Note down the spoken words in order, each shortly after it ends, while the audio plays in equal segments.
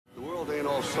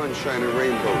all sunshine and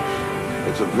rainbows.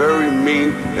 It's a very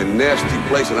mean and nasty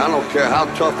place, and I don't care how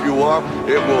tough you are,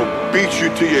 it will beat you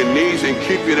to your knees and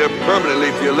keep you there permanently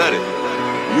if you let it.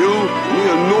 You, me,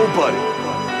 or nobody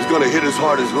is gonna hit as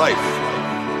hard as life.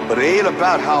 But it ain't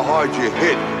about how hard you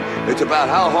hit. It's about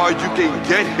how hard you can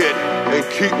get hit and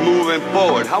keep moving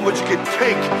forward. How much you can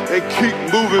take and keep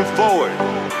moving forward.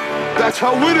 That's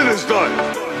how winning is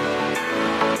done.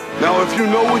 Now, if you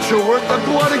know what you're worth, then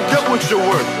go out and get what you're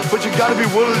worth. But you gotta be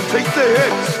willing to take the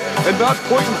hits and not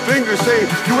pointing fingers saying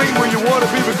you ain't where you wanna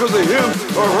be because of him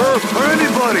or her or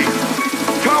anybody.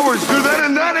 Cowards do that,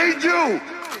 and that ain't you.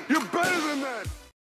 You're better than that.